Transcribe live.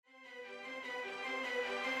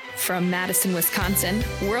From Madison, Wisconsin,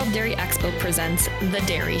 World Dairy Expo presents The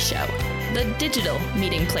Dairy Show, the digital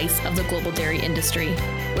meeting place of the global dairy industry,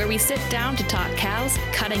 where we sit down to talk cows,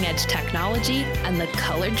 cutting-edge technology, and the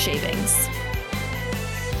colored shavings.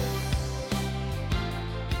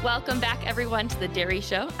 Welcome back, everyone, to The Dairy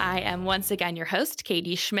Show. I am once again your host,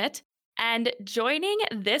 Katie Schmidt, and joining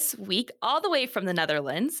this week, all the way from the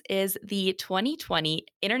Netherlands, is the 2020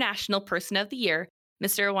 International Person of the Year,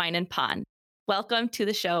 Mr. Wijnand Pon. Welcome to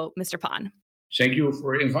the show, Mr. Pon. Thank you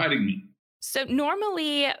for inviting me. So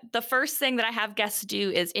normally, the first thing that I have guests do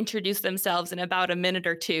is introduce themselves in about a minute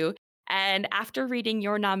or two. And after reading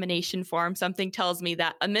your nomination form, something tells me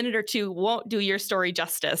that a minute or two won't do your story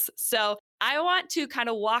justice. So I want to kind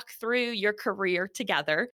of walk through your career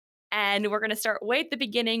together. And we're going to start way at the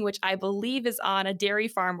beginning, which I believe is on a dairy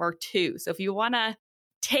farm or two. So if you want to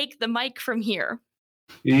take the mic from here.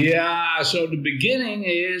 Yeah, so the beginning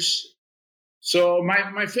is... So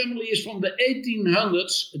my family is from the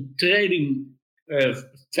 1800s, a trading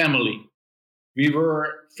family. We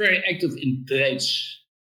were very active in trades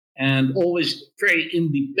and always very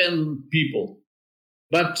independent people.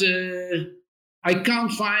 But I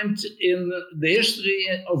can't find in the history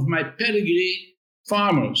of my pedigree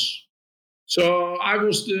farmers. So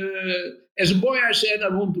as a boy I said I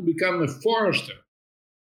want to become a forester.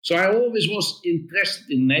 So I always was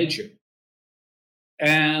interested in nature.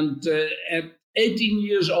 And at 18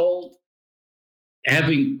 years old,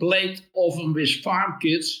 having played often with farm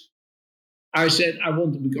kids, I said I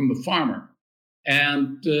want to become a farmer.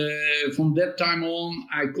 And from that time on,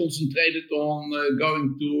 I concentrated on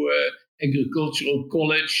going to agricultural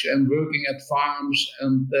college and working at farms.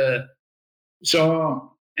 And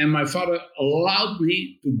my father allowed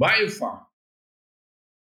me to buy a farm.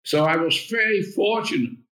 So I was very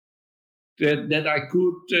fortunate that I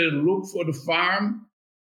could look for the farm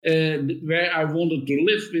where I wanted to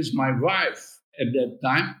live with my wife at that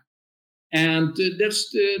time. And that's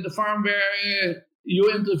the farm where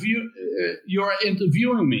you're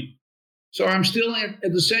interviewing me. So I'm still at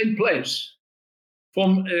the same place.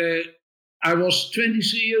 I was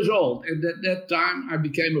 23 years old, and at that time I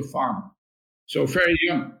became a farmer. So very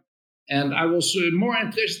young. And I was more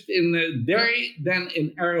interested in dairy than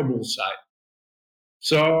in arable side.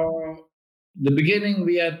 So the beginning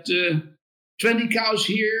we had 20 cows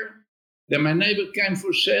here. Then my neighbor came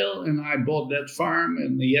for sale and I bought that farm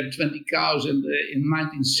and he had 20 cows. And in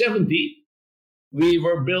 1970, we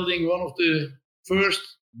were building one of the first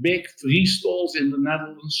big free stalls in the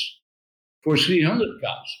Netherlands for 300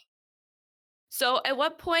 cows. So at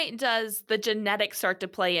what point does the genetics start to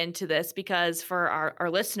play into this? Because for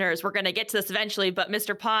our listeners, we're going to get to this eventually, but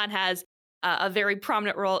Mr. Pon has a very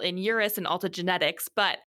prominent role in Urus and Alta Genetics.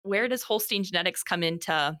 But where does Holstein Genetics come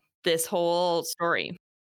into this whole story?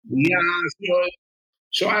 Yeah,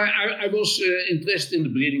 so I was interested in the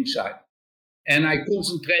breeding side, and I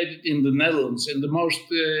concentrated in the Netherlands. And the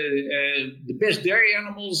best dairy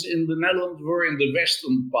animals in the Netherlands were in the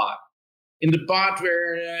western part, in the part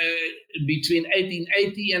where between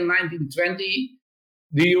 1880 and 1920,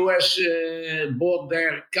 the US bought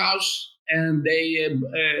their cows, and they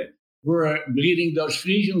were breeding those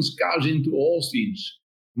Friesian cows into Holsteins,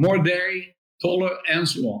 more dairy, taller, and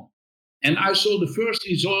so on. And I saw the first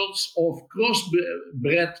results of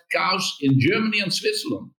crossbred cows in Germany and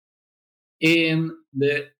Switzerland in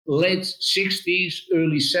the late 60s,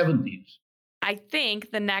 early 70s. I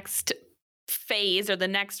think the next phase or the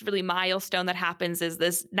next really milestone that happens is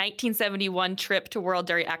this 1971 trip to World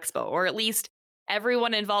Dairy Expo, or at least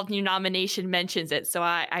everyone involved in your nomination mentions it. So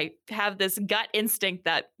I have this gut instinct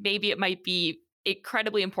that maybe it might be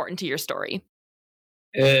incredibly important to your story.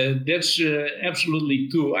 That's absolutely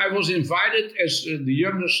true. I was invited as the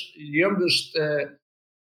youngest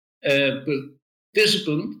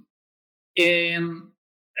participant in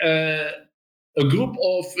a group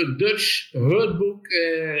of Dutch herdbook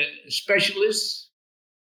specialists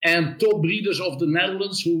and top breeders of the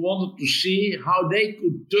Netherlands who wanted to see how they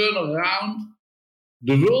could turn around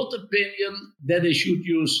the world opinion that they should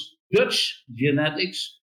use Dutch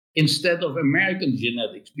genetics instead of American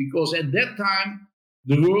genetics, because at that time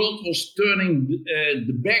the world was turning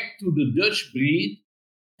the back to the Dutch breed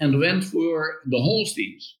and went for the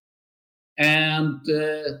Holsteins. And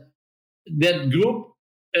that group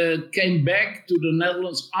came back to the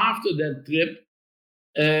Netherlands after that trip,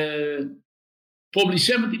 probably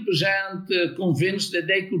 70% convinced that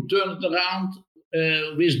they could turn it around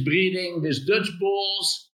with breeding with Dutch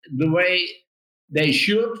bulls the way they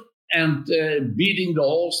should and beating the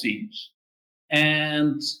Holsteins.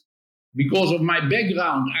 And because of my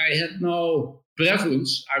background, I had no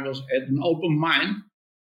preference. I had an open mind.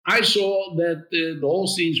 I saw that the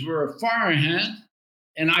Holsteins were far ahead,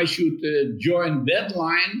 and I should join that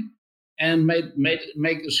line and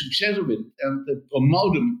make a success of it and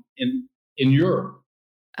promote them in Europe.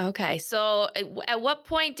 Okay. So at what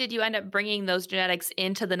point did you end up bringing those genetics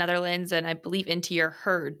into the Netherlands and I believe into your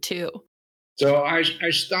herd too? So I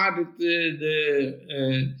started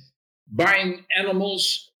buying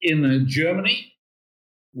animals in Germany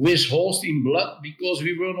with Holstein blood because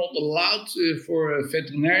we were not allowed for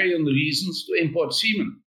veterinarian reasons to import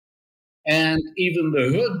semen. And even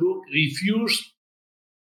the herd book refused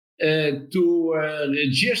to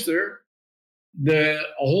register the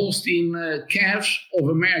Holstein calves of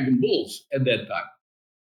American bulls at that time.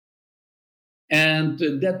 And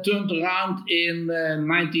that turned around in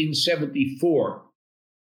 1974.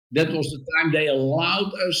 That was the time they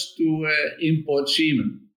allowed us to import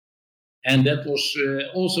semen. And that was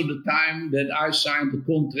also the time that I signed a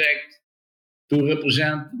contract to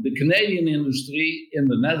represent the Canadian industry in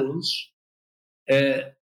the Netherlands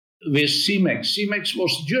with CMEX. CMEX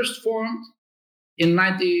was just formed in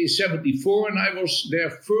 1974, and I was their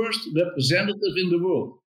first representative in the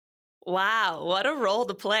world. Wow, what a role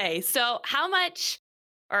to play. So, how much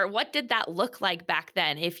or what did that look like back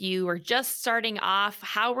then? If you were just starting off,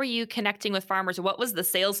 how were you connecting with farmers? What was the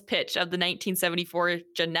sales pitch of the 1974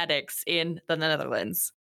 genetics in the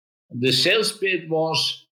Netherlands? The sales pitch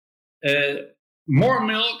was uh, more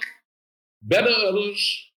milk, better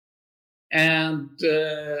udders, and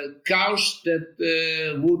cows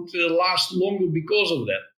that would last longer because of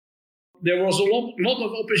that. There was a lot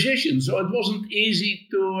of opposition, so it wasn't easy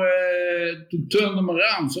to turn them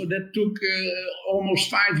around. So that took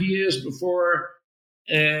almost 5 years before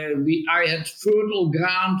I had fertile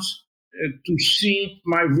ground to seed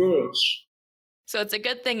my words. So it's a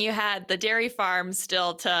good thing you had the dairy farm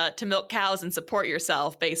still to milk cows and support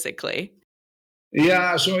yourself, basically.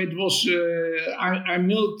 Yeah, so it was. I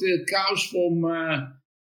milked cows from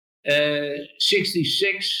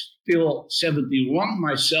 66 till 71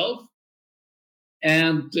 myself,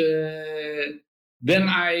 and then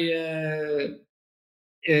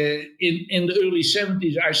in the early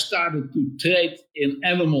 70s I started to trade in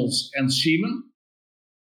animals and semen,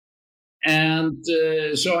 and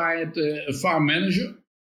so I had a farm manager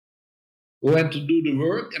who had to do the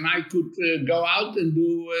work, and I could go out and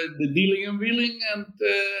do the dealing and wheeling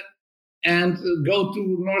and go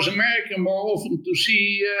to North America more often to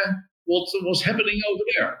see what was happening over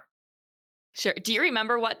there. Sure. Do you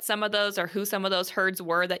remember what some of those or who some of those herds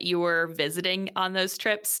were that you were visiting on those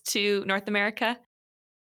trips to North America?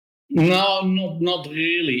 No, not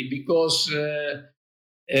really, because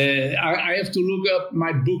I have to look up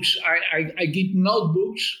my books. I keep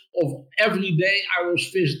notebooks of every day I was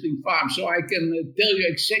visiting farms, so I can tell you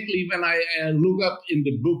exactly when I look up in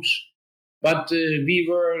the books. But we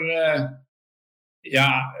were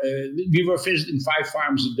visiting 5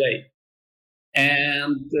 farms a day,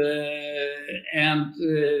 and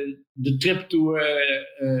the trip to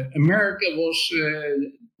America was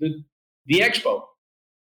the expo.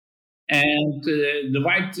 And the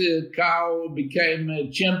white cow became a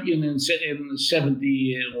champion in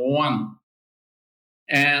 71.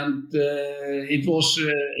 And it was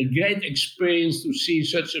a great experience to see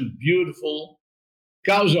such a beautiful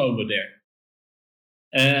cows over there.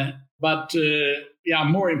 But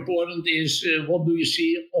more important is what do you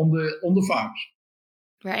see on the farms?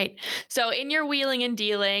 Right. So in your wheeling and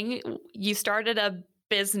dealing, you started a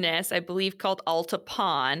business, I believe, called Alta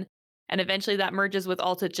Pon, and eventually that merges with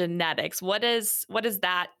Alta Genetics. What does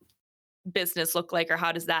that business look like, or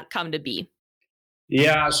how does that come to be?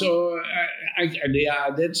 Yeah, so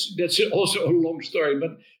that's also a long story.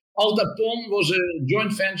 But Alta Pon was a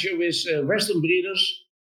joint venture with Western Breeders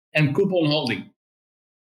and Coupon Holding.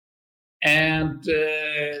 And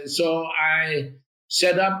so I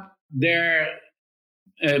set up their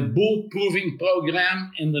bull proving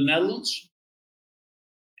program in the Netherlands.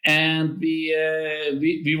 And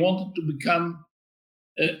we wanted to become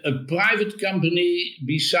a private company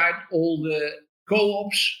beside all the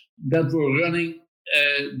co-ops that were running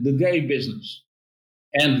the dairy business.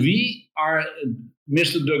 And we are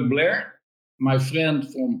Mr. Doug Blair, my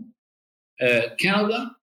friend from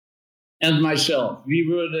Canada, and myself. We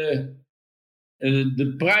were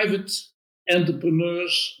the private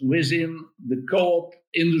entrepreneurs within the co-op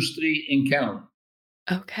industry in Canada.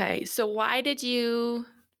 Okay. So why did you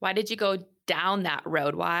go down that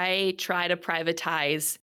road? Why try to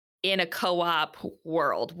privatize in a co-op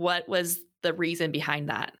world? What was the reason behind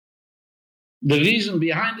that? The reason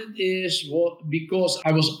behind it is because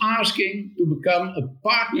I was asking to become a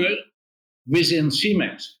partner within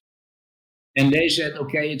CMEX. And they said,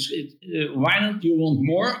 okay, why don't you want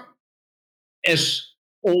more? As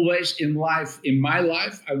always in life, in my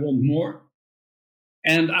life, I want more.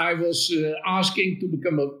 And I was asking to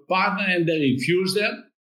become a partner, and they refused that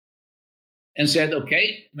and said,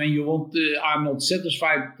 okay, when you are not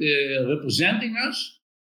satisfied representing us,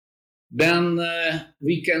 then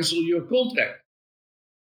we cancel your contract.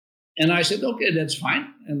 And I said, okay, that's fine.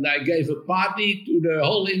 And I gave a party to the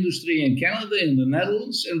whole industry in Canada, in the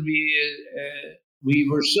Netherlands, and we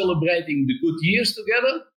were celebrating the good years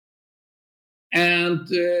together. And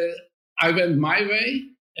I went my way,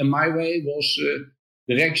 and my way was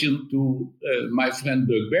direction to my friend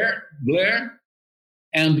Doug Blair,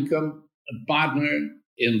 and become a partner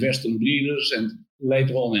in Western Breeders, and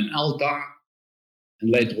later on in Alta.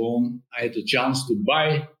 And later on, I had the chance to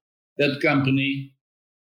buy that company,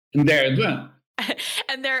 and there it went.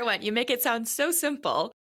 And there it went. You make it sound so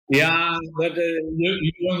simple. Yeah, but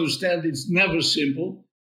you understand it's never simple.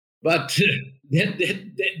 But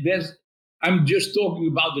I'm just talking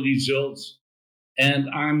about the results. And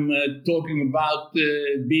I'm talking about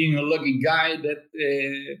being a lucky guy that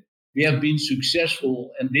we have been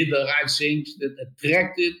successful and did the right things that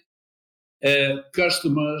attracted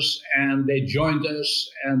customers, and they joined us,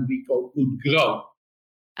 and we could grow.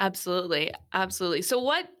 Absolutely. Absolutely. So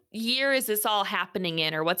what year is this all happening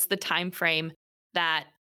in, or what's the time frame that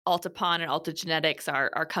Altapon and Alta Genetics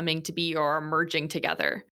are coming to be or are merging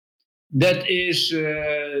together? That is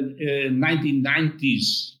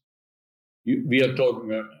 1990s. We are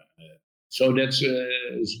talking. So that's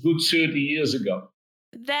it's good 30 years ago.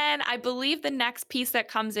 Then I believe the next piece that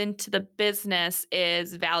comes into the business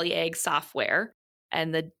is Valley Ag Software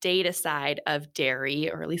and the data side of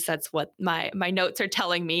dairy, or at least that's what my notes are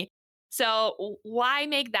telling me. So why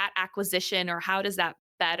make that acquisition, or how does that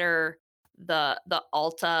better the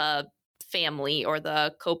Alta family or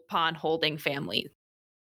the Copon holding family?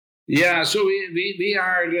 Yeah, so we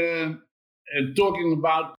are talking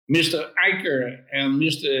about Mr. Eicher and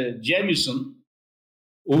Mr. Jamison,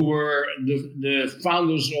 who were the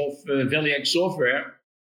founders of Valley Ag Software.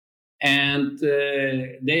 And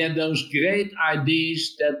they had those great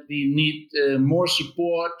ideas that we need more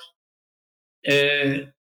support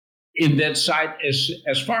in that side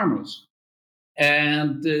as farmers.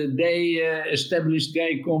 And they established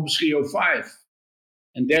Dairy Compass 305.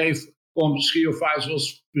 And Dairy Compass 305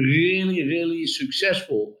 was really, really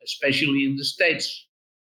successful, especially in the States.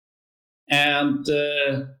 And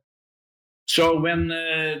so when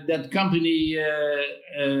that company,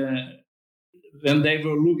 when they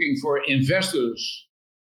were looking for investors,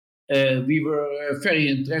 we were very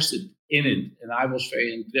interested in it, and I was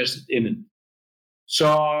very interested in it.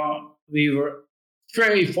 So we were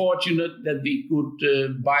very fortunate that we could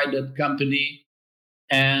buy that company,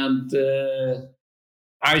 and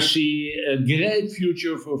I see a great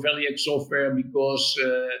future for Valley Ag Software, because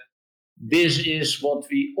this is what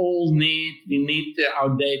we all need. We need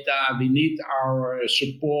our data, we need our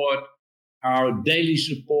support, our daily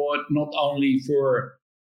support, not only for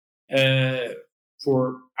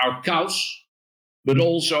our cows, but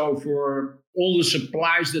also for all the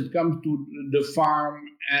supplies that come to the farm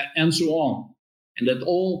and so on. And that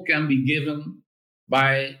all can be given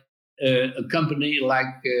by a company like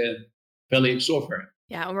Valley Ag Software.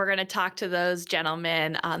 Yeah, and we're going to talk to those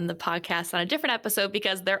gentlemen on the podcast on a different episode,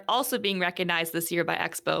 because they're also being recognized this year by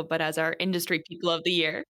Expo, but as our industry people of the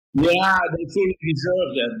year. Yeah, they fully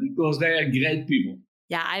deserve that, because they are great people.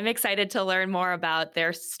 Yeah, I'm excited to learn more about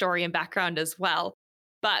their story and background as well.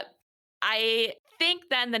 But I think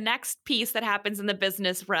then the next piece that happens in the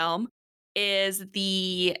business realm is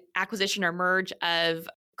the acquisition or merge of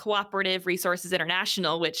Cooperative Resources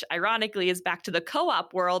International, which ironically is back to the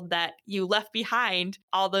co-op world that you left behind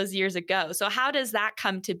all those years ago. So how does that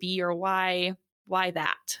come to be, or why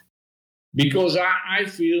that? Because I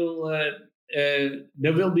feel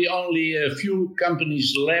there will be only a few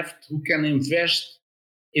companies left who can invest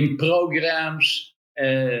in programs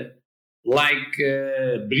like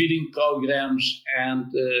breeding programs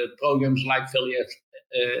and programs like Valley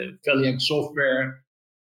Ag Software,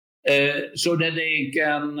 so that they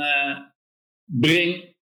can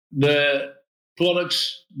bring the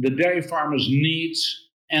products the dairy farmers need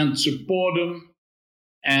and support them,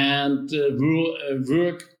 and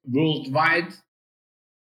work worldwide.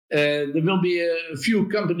 There will be a few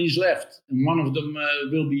companies left, and one of them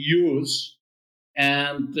will be yours.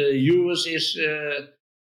 And yours is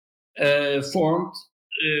formed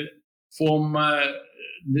from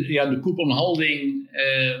the coupon holding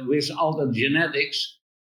with Alta Genetics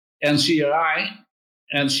and CRI.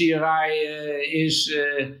 And CRI is,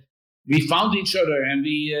 we found each other, and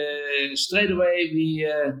we straight away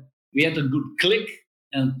we had a good click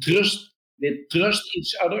and trust. They trust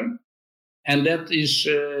each other, and that is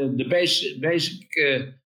the basic.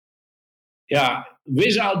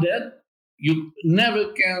 Without that, you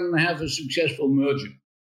never can have a successful merger,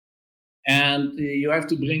 and you have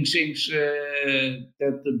to bring things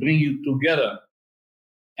that bring you together,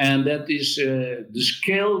 and that is the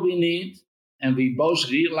scale we need. And we both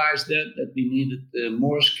realized that we needed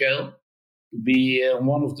more scale to be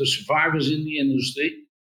one of the survivors in the industry.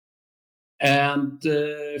 And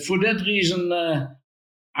for that reason,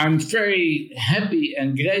 I'm very happy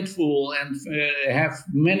and grateful and have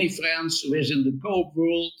many friends within the co-op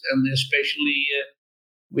world and especially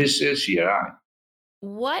with CRI.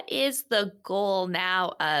 What is the goal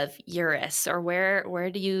now of Eurus, or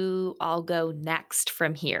where do you all go next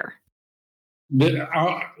from here?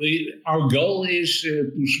 Our goal is to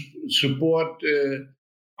support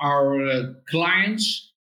our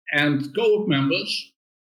clients and co-op members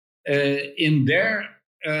in their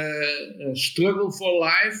struggle for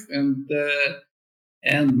life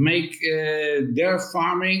and make their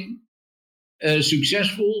farming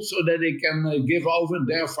successful so that they can give over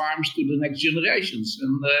their farms to the next generations.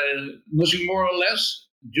 And nothing more or less,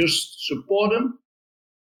 just support them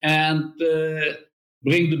and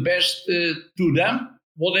bring the best to them,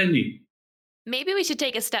 what they need. Maybe we should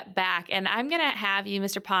take a step back, and I'm going to have you,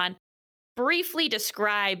 Mr. Pon, briefly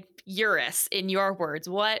describe Eurus in your words.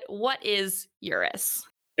 What is Eurus?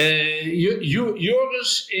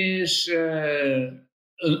 Joris is a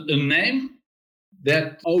name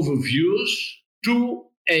that overviews two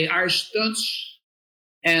AI studs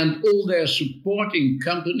and all their supporting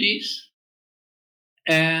companies.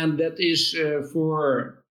 And that is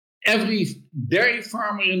for every dairy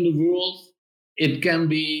farmer in the world, it can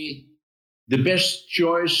be the best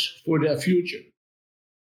choice for their future.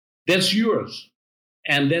 That's yours.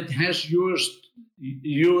 And that has yours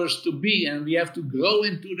to be. And we have to grow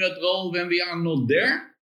into that role when we are not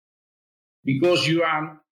there, because you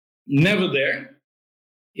are never there.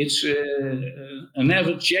 It's an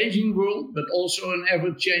ever-changing world, but also an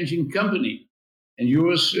ever-changing company. And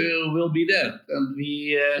yours will be that. And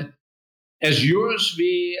we, as yours,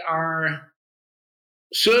 we are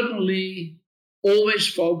certainly always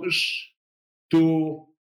focused to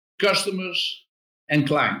customers and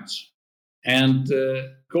clients. And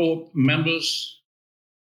co-op members,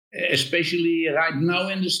 especially right now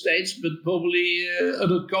in the States, but probably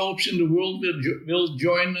other co-ops in the world will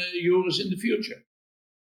join yours in the future.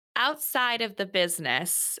 Outside of the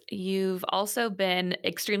business, you've also been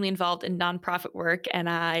extremely involved in nonprofit work. And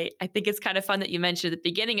I think it's kind of fun that you mentioned at the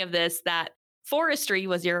beginning of this that forestry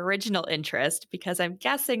was your original interest, because I'm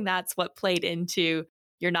guessing that's what played into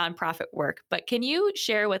your nonprofit work. But can you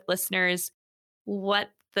share with listeners what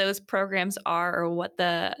those programs are, or what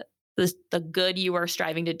the good you are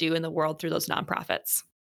striving to do in the world through those nonprofits?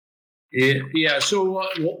 Yeah. So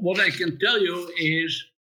what I can tell you is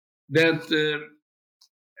that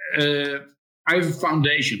I have a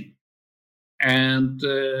foundation, and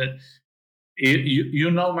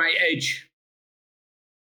you know my age,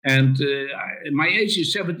 and my age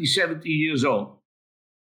is 70 years old,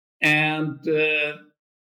 and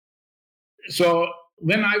so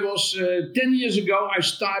when I was 10 years ago, I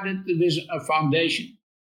started with a foundation,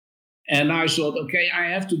 and I thought, okay, I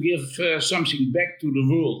have to give something back to the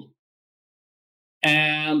world,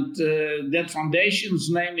 and that foundation's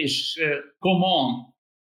name is Come On.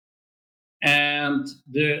 And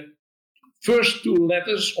the first two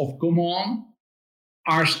letters of Come On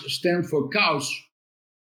stand for cows.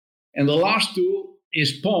 And the last two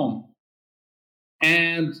is Pon.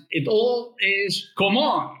 And it all is come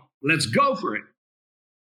on, let's go for it.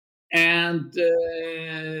 And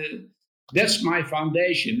that's my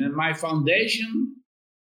foundation. And my foundation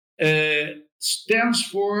stands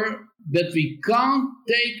for that we can't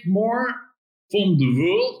take more from the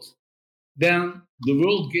world than the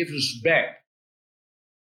world gives us back.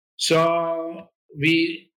 So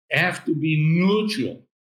we have to be neutral.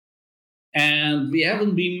 And we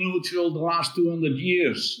haven't been neutral the last 200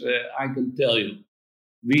 years, I can tell you.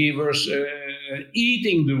 We were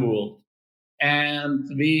eating the world, and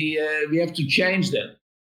we have to change that.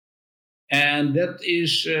 And that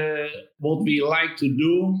is what we like to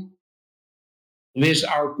do with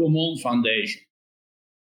our Come On Foundation.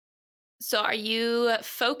 So are you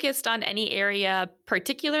focused on any area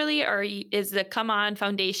particularly, or is the Come On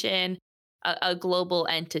Foundation a global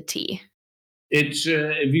entity? It's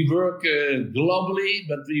we work globally,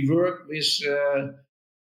 but we work with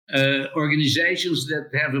organizations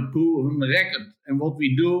that have a proven record. And what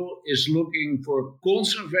we do is looking for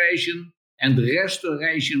conservation and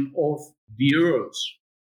restoration of the earth.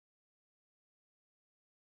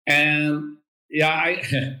 And yeah,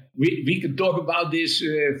 we can talk about this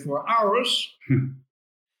for hours.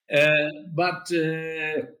 But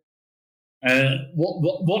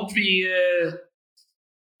what we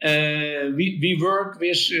work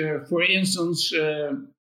with, for instance,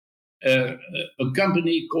 a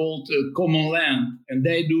company called Common Land, and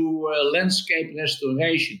they do landscape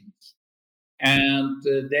restoration. And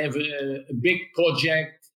they have a big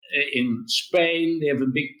project in Spain. They have a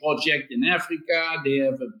big project in Africa. They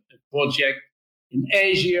have a project in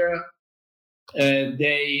Asia. And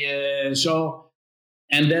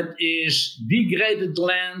that is degraded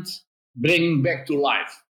land bringing back to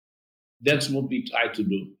life. That's what we try to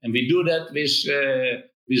do, and we do that with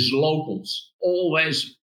locals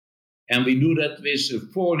always, and we do that with a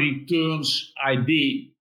 4 returns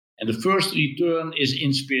idea. And the first return is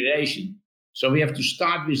inspiration. So we have to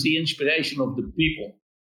start with the inspiration of the people,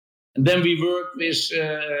 and then we work with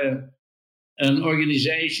an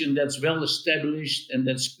organization that's well established, and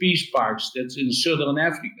that's Peace Parks. That's in Southern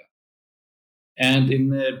Africa, and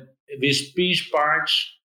with Peace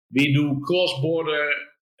Parks we do cross-border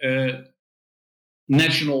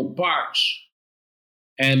national parks.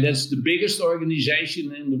 And that's the biggest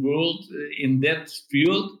organization in the world in that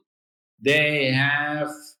field. They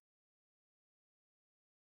have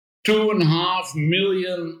 2.5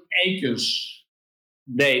 million acres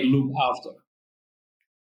they look after.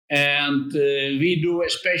 And we do,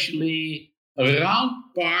 especially around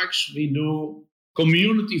parks, we do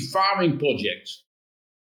community farming projects.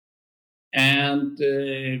 And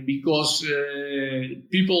because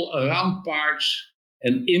people around parks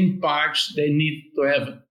and in parks, they need to have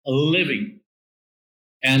a living,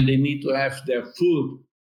 and they need to have their food,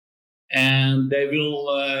 and they will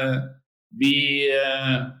be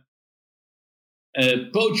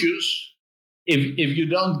poachers if you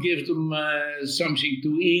don't give them something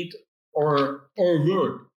to eat or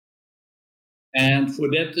work. And for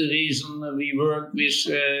that reason, we work with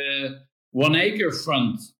 1 Acre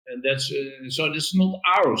Fund, and that's so that's not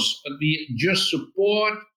ours, but we just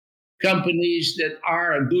support companies that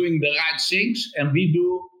are doing the right things, and we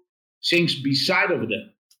do things beside of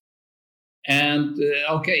them. And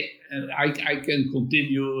I can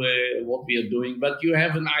continue what we are doing, but you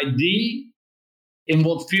have an idea in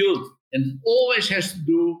what field, and it always has to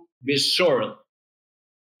do with soil,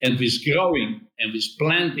 and with growing, and with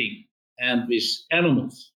planting, and with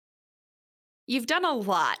animals. You've done a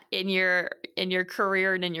lot in your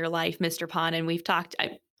career and in your life, Mr. Pon, and we've talked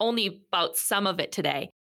only about some of it today.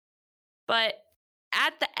 But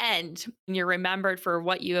at the end, you're remembered for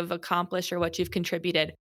what you have accomplished or what you've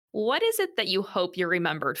contributed. What is it that you hope you're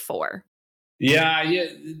remembered for? Yeah.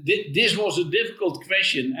 This was a difficult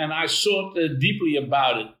question, and I thought deeply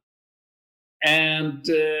about it. And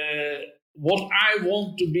what I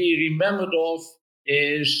want to be remembered of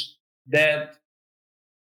is that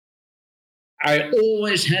I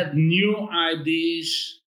always had new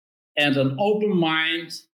ideas and an open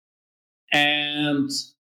mind, and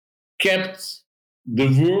kept the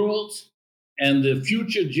world and the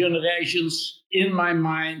future generations in my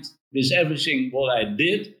mind with everything what I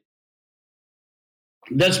did.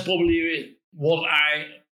 That's probably what I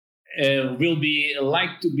will be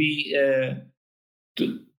like to be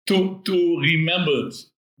to remembered.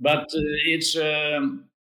 But it's I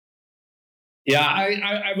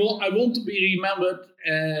want to be remembered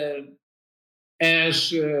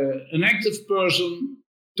as an active person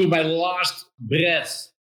to my last breath.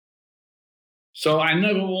 So I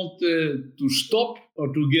never want to stop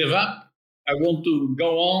or to give up. I want to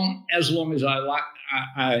go on as long as I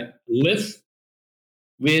live,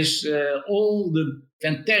 with all the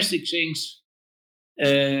fantastic things,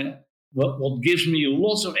 what gives me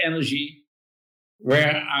lots of energy,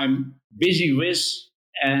 where I'm busy with,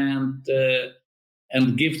 and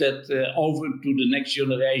give that over to the next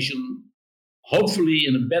generation, hopefully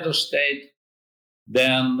in a better state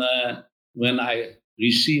than when I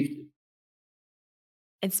received it.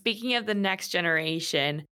 And speaking of the next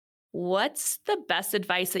generation, what's the best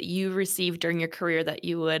advice that you received during your career that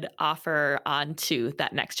you would offer on to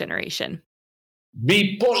that next generation?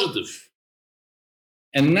 Be positive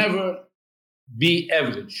and never be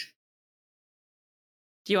average.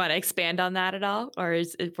 Do you want to expand on that at all? Or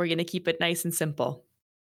is we're going to keep it nice and simple?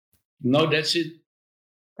 No, that's it.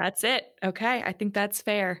 That's it. Okay. I think that's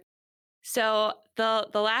fair. So the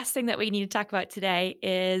last thing that we need to talk about today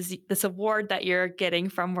is this award that you're getting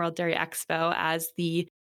from World Dairy Expo as the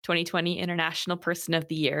 2020 International Person of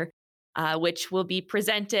the Year, which will be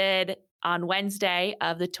presented on Wednesday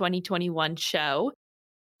of the 2021 show.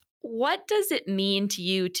 What does it mean to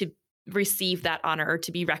you to receive that honor or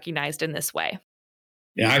to be recognized in this way?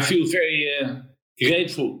 Yeah, I feel very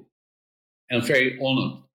grateful and very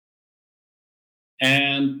honored.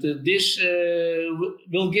 And this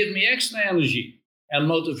will give me extra energy and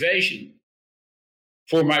motivation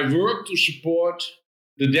for my work to support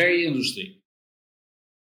the dairy industry.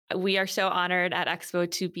 We are so honored at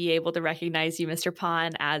Expo to be able to recognize you, Mr.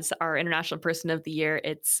 Pon, as our International Person of the Year.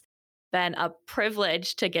 It's been a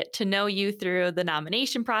privilege to get to know you through the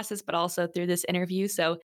nomination process, but also through this interview.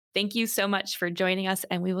 So thank you so much for joining us,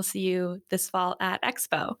 and we will see you this fall at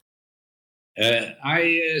Expo.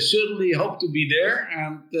 I certainly hope to be there,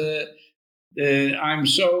 and I'm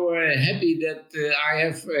so happy that I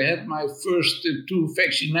have had my first 2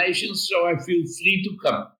 vaccinations, so I feel free to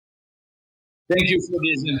come. Thank you for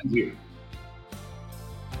this interview.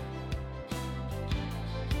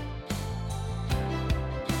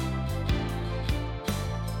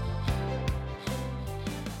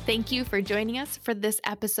 Thank you for joining us for this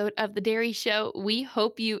episode of The Dairy Show. We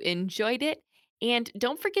hope you enjoyed it. And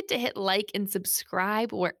don't forget to hit like and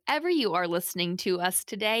subscribe wherever you are listening to us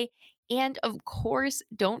today. And of course,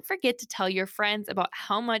 don't forget to tell your friends about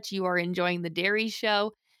how much you are enjoying The Dairy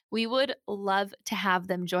Show. We would love to have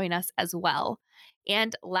them join us as well.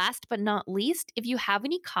 And last but not least, if you have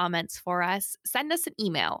any comments for us, send us an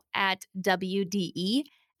email at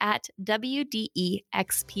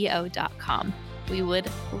wde@wdexpo.com. We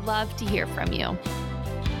would love to hear from you.